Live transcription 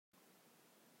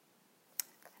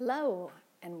Hello,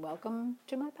 and welcome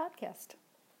to my podcast.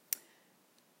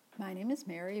 My name is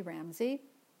Mary Ramsey.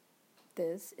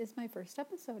 This is my first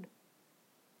episode.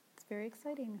 It's very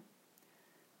exciting.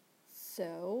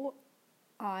 So,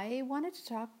 I wanted to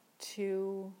talk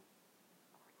to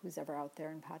who's ever out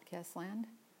there in podcast land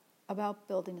about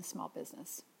building a small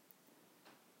business.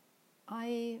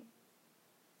 I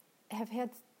have had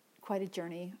quite a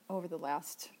journey over the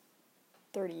last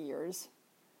 30 years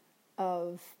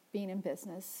of being in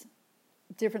business,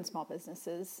 different small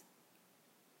businesses,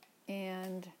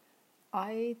 and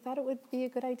I thought it would be a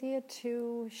good idea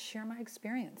to share my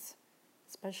experience,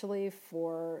 especially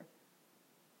for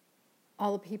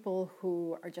all the people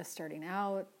who are just starting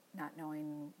out, not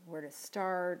knowing where to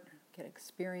start, get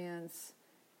experience,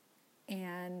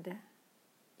 and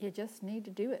you just need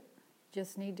to do it. You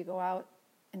just need to go out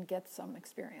and get some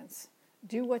experience.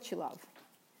 Do what you love.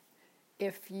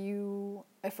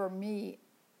 For me,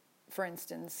 for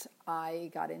instance, I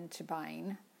got into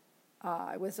buying.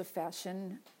 I was a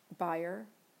fashion buyer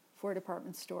for a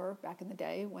department store back in the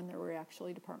day when there were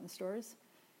actually department stores.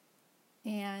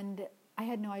 And I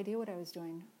had no idea what I was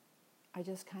doing. I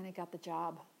just kind of got the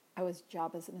job. I was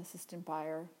job as an assistant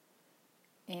buyer,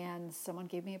 and someone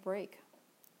gave me a break.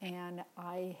 And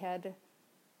I had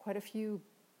quite a few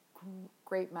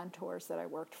great mentors that I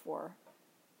worked for.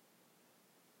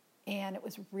 And it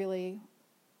was really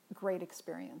great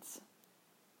experience.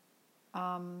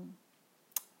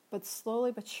 But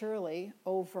slowly but surely,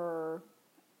 over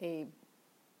a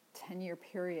 10-year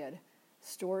period,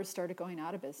 stores started going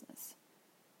out of business.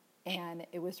 And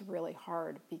it was really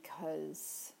hard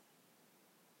because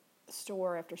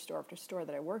store after store after store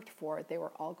that I worked for, they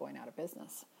were all going out of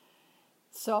business.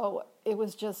 So it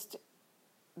was just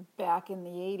back in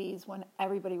the 80s when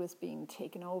everybody was being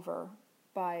taken over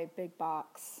by big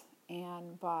box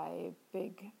and by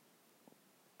big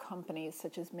companies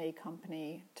such as May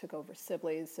Company took over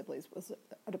Sibley's. Sibley's was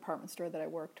a department store that I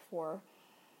worked for.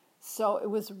 So it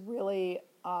was really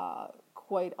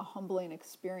quite a humbling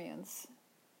experience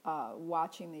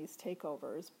watching these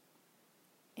takeovers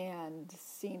and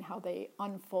seeing how they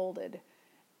unfolded.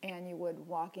 And you would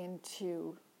walk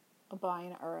into a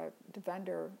buying or a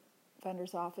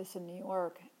vendor's office in New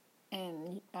York,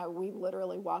 and we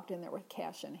literally walked in there with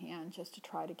cash in hand just to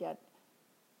try to get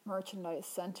merchandise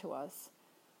sent to us.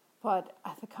 But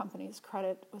the company's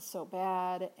credit was so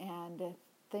bad, and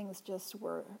things just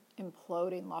were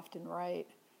imploding left and right.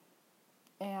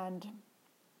 And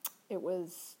it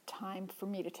was time for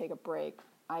me to take a break.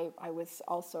 I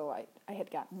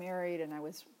had gotten married, and I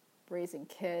was raising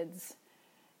kids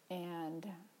and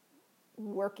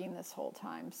working this whole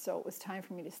time. So it was time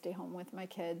for me to stay home with my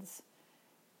kids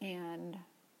and,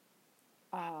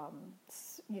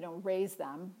 raise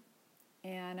them.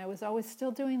 And I was always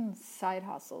still doing side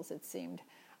hustles, it seemed.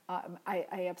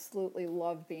 I absolutely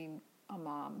love being a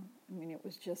mom. I mean, it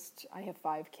was just, I have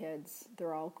 5 kids.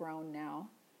 They're all grown now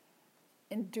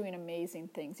and doing amazing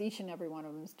things. Each and every one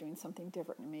of them is doing something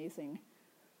different and amazing.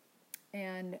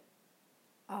 And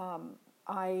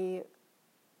I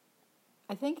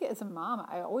think as a mom,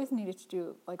 I always needed to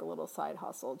do like a little side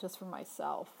hustle just for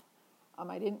myself.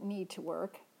 I didn't need to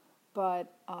work,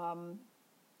 but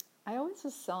I always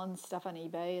was selling stuff on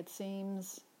eBay, it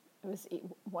seems. It was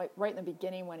right in the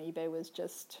beginning when eBay was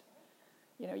just,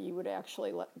 you would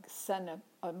actually send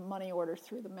a money order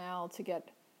through the mail to get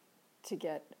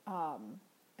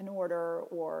an order,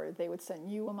 or they would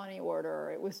send you a money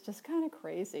order. It was just kind of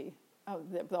crazy.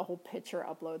 The whole picture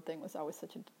upload thing was always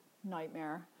such a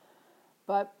nightmare.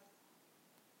 But,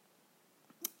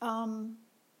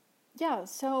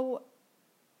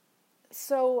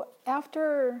 so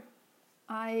after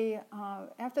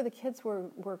after the kids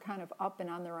were kind of up and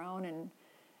on their own,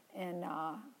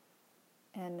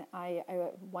 and I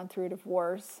went through a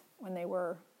divorce when they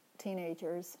were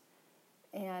teenagers,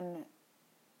 and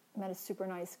met a super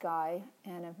nice guy,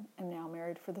 and am now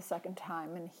married for the second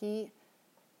time. And he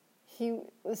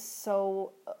was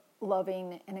so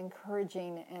loving and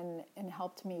encouraging, and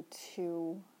helped me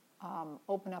to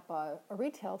open up a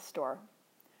retail store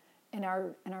in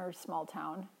our small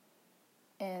town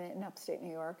in upstate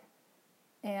New York.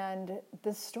 And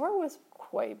the store was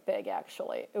quite big,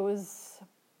 actually. It was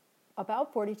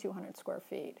about 4,200 square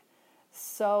feet.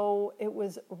 So it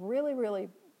was really, really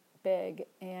big,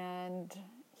 and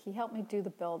he helped me do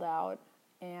the build out,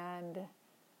 and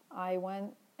I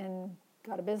went and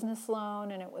got a business loan,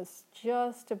 and it was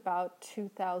just about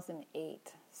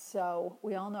 2008. So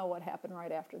we all know what happened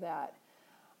right after that.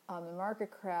 The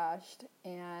market crashed,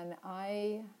 and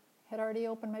I had already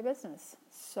opened my business.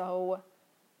 So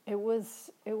it was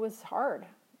hard.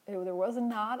 There was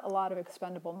not a lot of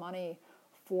expendable money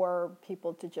for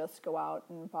people to just go out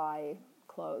and buy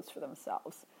clothes for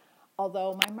themselves.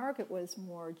 Although my market was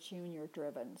more junior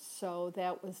driven, so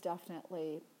that was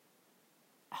definitely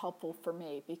helpful for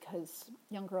me because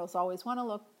young girls always want to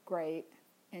look great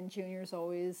and juniors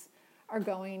always are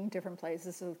going different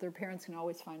places so their parents can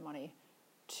always find money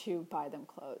to buy them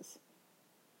clothes.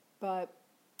 But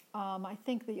I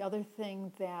think the other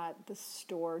thing that the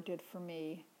store did for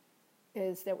me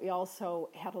is that we also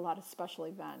had a lot of special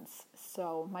events.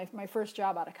 So my first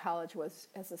job out of college was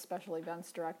as a special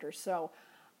events director. So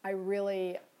I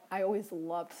always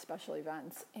loved special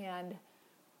events. And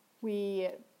we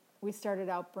started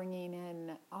out bringing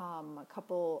in a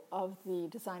couple of the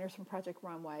designers from Project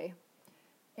Runway.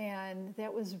 And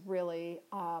that was really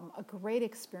a great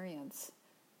experience.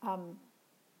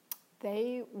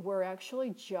 They were actually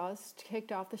just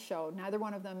kicked off the show. Neither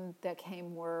one of them that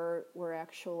came were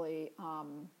actually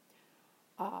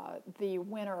the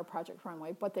winner of Project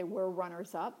Runway, but they were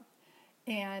runners-up.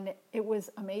 And it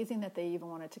was amazing that they even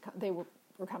wanted to come. They were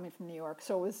coming from New York,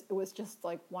 so it was just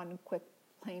like one quick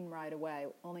plane ride away,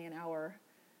 only an hour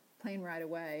plane ride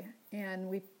away. And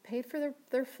we paid for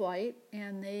their flight,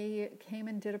 and they came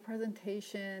and did a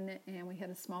presentation, and we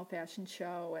had a small fashion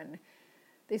show, and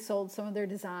they sold some of their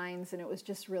designs, and it was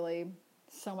just really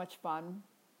so much fun.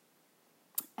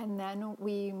 And then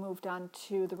we moved on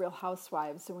to the Real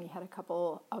Housewives, and we had a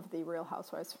couple of the Real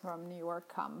Housewives from New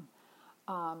York come.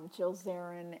 Jill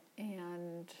Zarin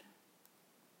and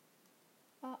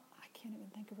I can't even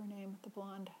think of her name, the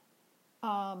blonde.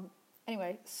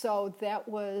 Anyway, so that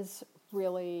was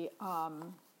really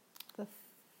the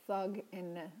Thug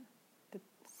in the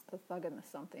Thug in the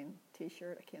something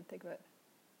T-shirt. I can't think of it.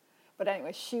 But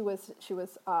anyway, she was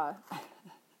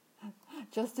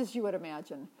just as you would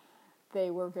imagine. They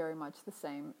were very much the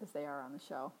same as they are on the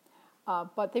show.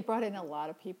 But they brought in a lot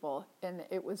of people, and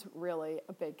it was really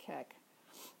a big kick.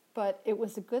 But it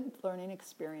was a good learning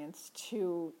experience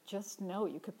to just know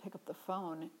you could pick up the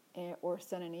phone or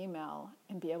send an email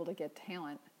and be able to get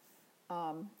talent,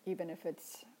 even if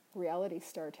it's reality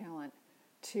star talent,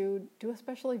 to do a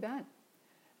special event.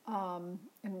 And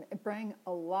bring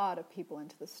a lot of people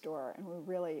into the store, and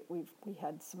we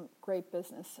had some great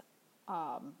business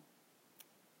off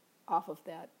of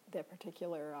that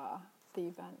particular the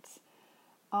events.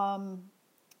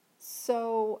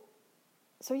 So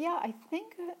yeah, I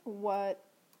think what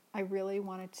I really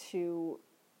wanted to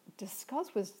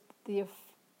discuss was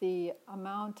the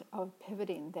amount of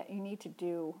pivoting that you need to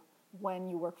do when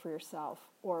you work for yourself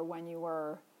or when you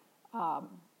are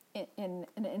in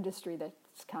an industry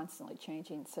that's constantly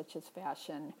changing, such as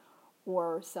fashion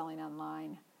or selling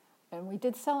online. And we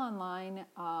did sell online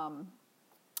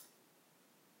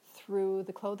through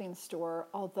the clothing store,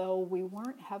 although we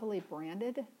weren't heavily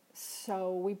branded.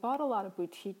 So we bought a lot of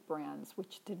boutique brands,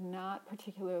 which did not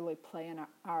particularly play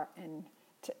in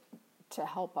to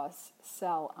help us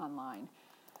sell online.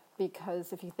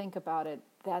 Because if you think about it,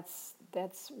 that's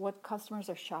what customers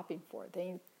are shopping for.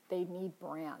 They need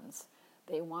brands.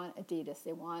 They want Adidas,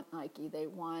 they want Nike, they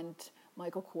want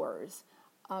Michael Kors.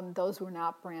 Those were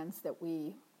not brands that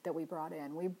we brought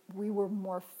in. We were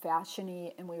more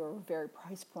fashiony, and we were very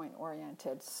price point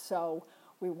oriented. So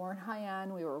we weren't high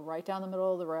end. We were right down the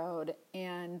middle of the road,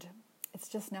 and it's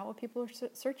just not what people are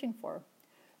searching for.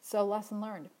 So lesson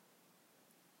learned.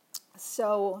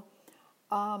 So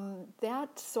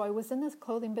so I was in this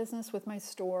clothing business with my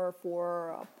store for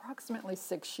approximately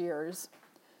 6 years,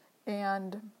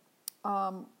 and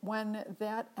when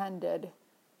that ended,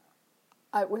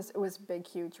 it was a big,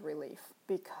 huge relief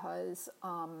because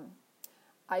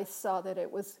I saw that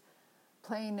it was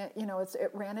playing,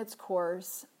 it ran its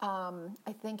course.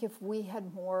 I think if we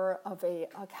had more of a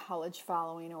college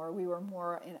following, or we were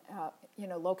more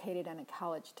located in a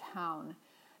college town,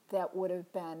 that would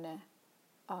have been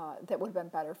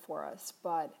better for us.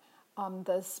 But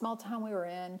the small town we were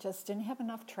in just didn't have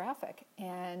enough traffic,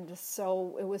 and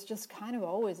so it was just kind of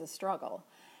always a struggle,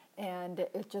 and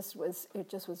it just was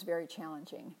very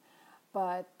challenging.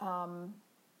 But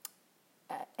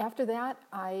after that,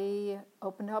 I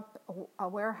opened up a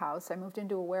warehouse. I moved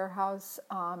into a warehouse,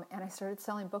 and I started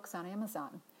selling books on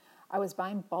Amazon. I was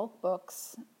buying bulk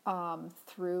books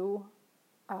through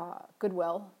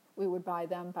Goodwill. We would buy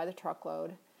them by the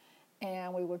truckload,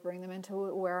 and we would bring them into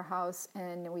a warehouse,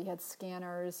 and we had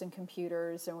scanners and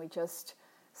computers, and we just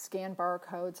scanned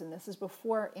barcodes. And this is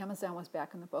before Amazon was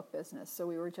back in the book business, so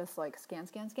we were just like scan,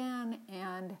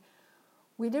 and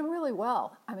we did really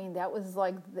well. I mean, that was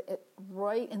like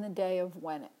right in the day of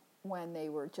when they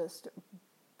were just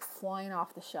flying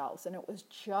off the shelves, and it was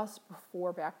just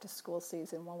before back to school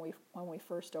season when we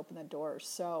first opened the doors.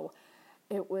 So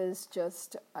it was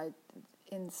just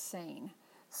insane.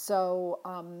 So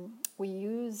we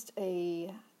used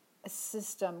a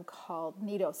system called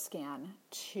NitoScan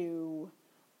to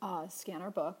scan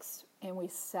our books, and we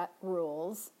set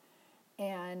rules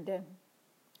and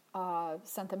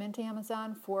sent them into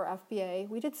Amazon for FBA.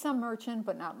 We did some merchant,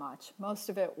 but not much. Most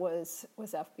of it was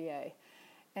FBA.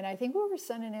 And I think we were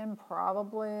sending in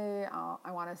probably,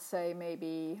 I want to say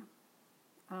maybe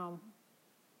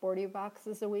 40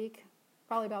 boxes a week,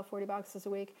 probably about 40 boxes a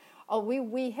week. Oh,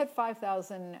 we hit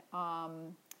 5,000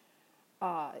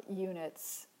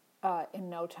 units in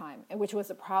no time, which was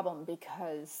a problem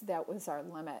because that was our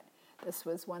limit. This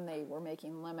was when they were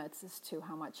making limits as to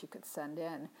how much you could send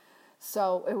in.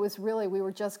 So it was really, we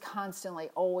were just constantly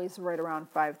always right around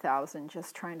 5,000,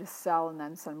 just trying to sell and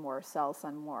then send more, sell,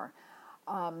 send more.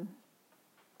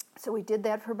 So we did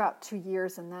that for about 2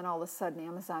 years, and then all of a sudden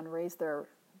Amazon raised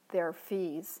their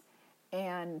fees,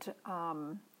 and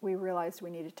we realized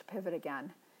we needed to pivot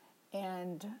again.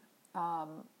 And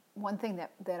one thing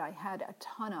that I had a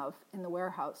ton of in the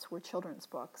warehouse were children's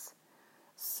books.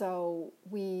 So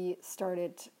we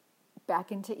started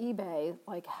back into eBay,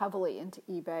 like heavily into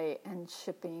eBay, and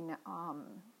shipping,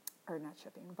 or not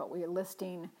shipping, but we were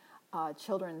listing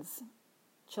children's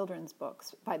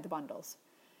books by the bundles.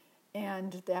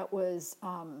 And that was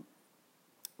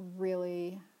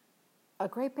really a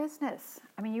great business.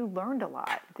 I mean, you learned a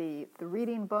lot. The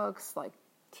reading books, like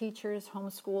teachers,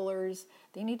 homeschoolers,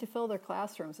 they need to fill their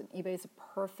classrooms, and eBay's a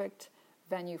perfect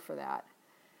venue for that.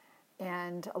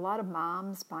 And a lot of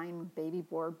moms buying baby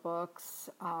board books,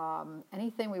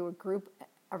 anything, we would group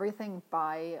everything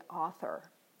by author.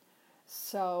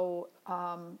 So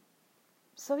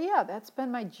yeah, that's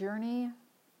been my journey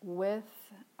with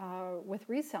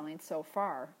reselling so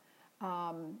far.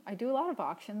 I do a lot of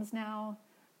auctions now.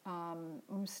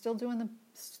 I'm still doing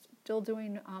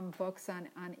books on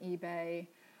eBay,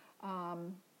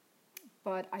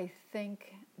 but I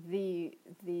think the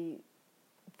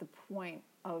point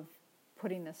of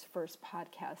putting this first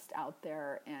podcast out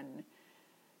there and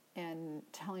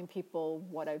telling people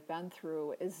what I've been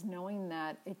through is knowing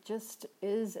that it just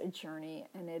is a journey,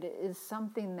 and it is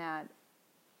something that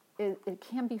it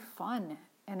can be fun,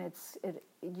 and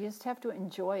you just have to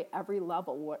enjoy every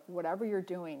level, whatever you're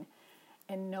doing,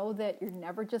 and know that you're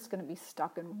never just going to be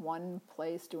stuck in one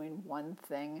place doing one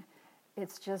thing.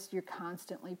 It's just you're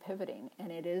constantly pivoting,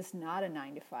 and it is not a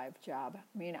 9-to-5 job.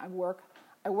 I mean, I work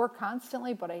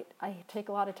constantly, but I take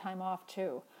a lot of time off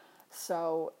too.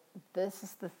 So this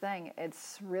is the thing.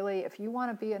 It's really, if you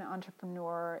want to be an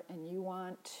entrepreneur and you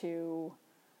want to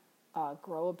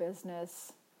grow a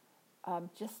business,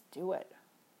 just do it.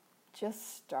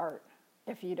 Just start.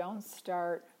 If you don't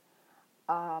start,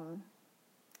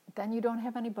 then you don't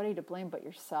have anybody to blame but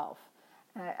yourself.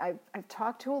 And I've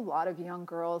talked to a lot of young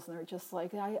girls, and they're just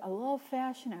like, I love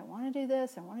fashion. I want to do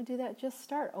this. I want to do that. Just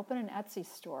start. Open an Etsy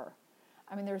store.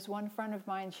 I mean, there's one friend of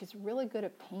mine, she's really good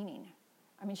at painting.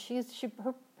 I mean,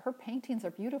 her paintings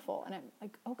are beautiful. And I'm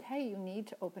like, okay, you need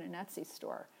to open an Etsy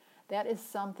store. That is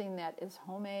something that is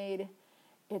homemade.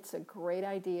 It's a great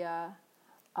idea.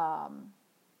 And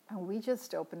we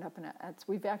just opened up an Etsy.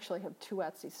 We've actually have 2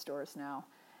 Etsy stores now.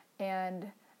 And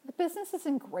the business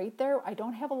isn't great there. I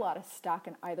don't have a lot of stock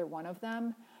in either one of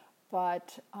them.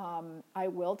 But I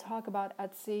will talk about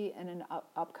Etsy in an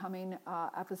upcoming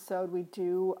episode. I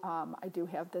do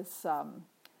have this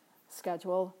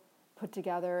schedule put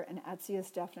together, and Etsy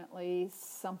is definitely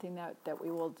something that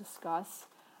we will discuss,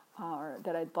 or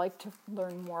that I'd like to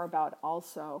learn more about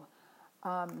also.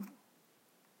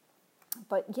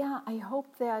 But yeah, I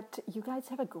hope that you guys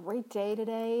have a great day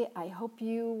today. I hope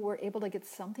you were able to get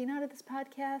something out of this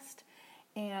podcast,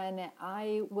 and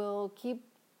I will keep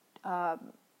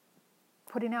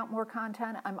putting out more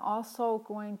content. I'm also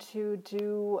going to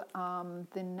do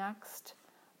the next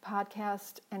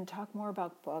podcast and talk more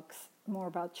about books, more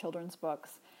about children's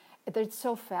books. It's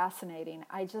so fascinating.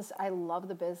 I love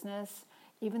the business.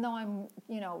 Even though I'm,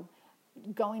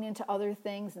 going into other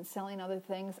things and selling other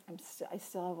things, I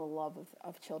still have a love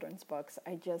of children's books.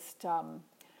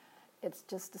 It's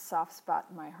just a soft spot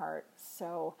in my heart.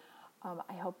 So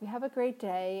I hope you have a great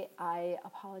day. I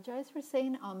apologize for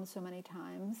saying so many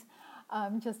times.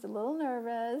 I'm just a little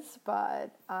nervous,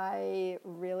 but I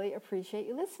really appreciate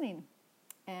you listening.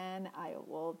 And I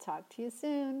will talk to you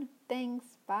soon. Thanks.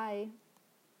 Bye.